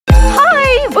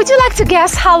Would you like to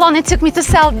guess how long it took me to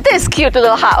sell this cute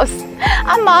little house?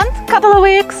 A month? Couple of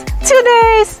weeks? 2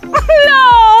 days?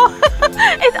 No!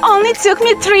 It only took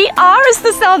me 3 hours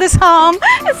to sell this home.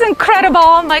 It's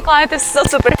incredible. My client is so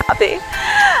super happy.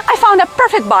 I found a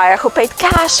perfect buyer who paid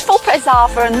cash, full price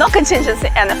offer, no contingency,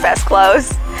 and a fast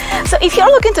close. So if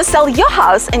you're looking to sell your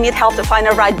house and need help to find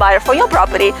the right buyer for your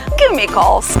property, give me a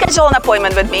call, schedule an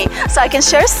appointment with me so I can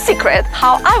share a secret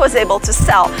how I was able to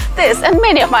sell this and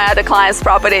many of my other clients'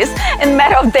 properties in a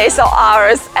matter of days or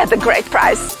hours at a great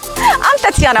price. I'm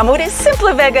Tatiana Moody,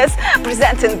 Simply Vegas,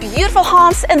 presenting beautiful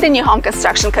homes and the new home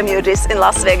construction communities in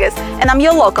Las Vegas, and I'm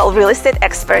your local real estate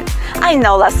expert. I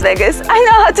know Las Vegas, I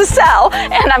know how to sell,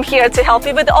 and I'm here to help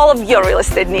you with all of your real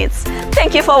estate needs.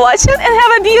 Thank you for watching and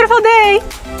have a beautiful day.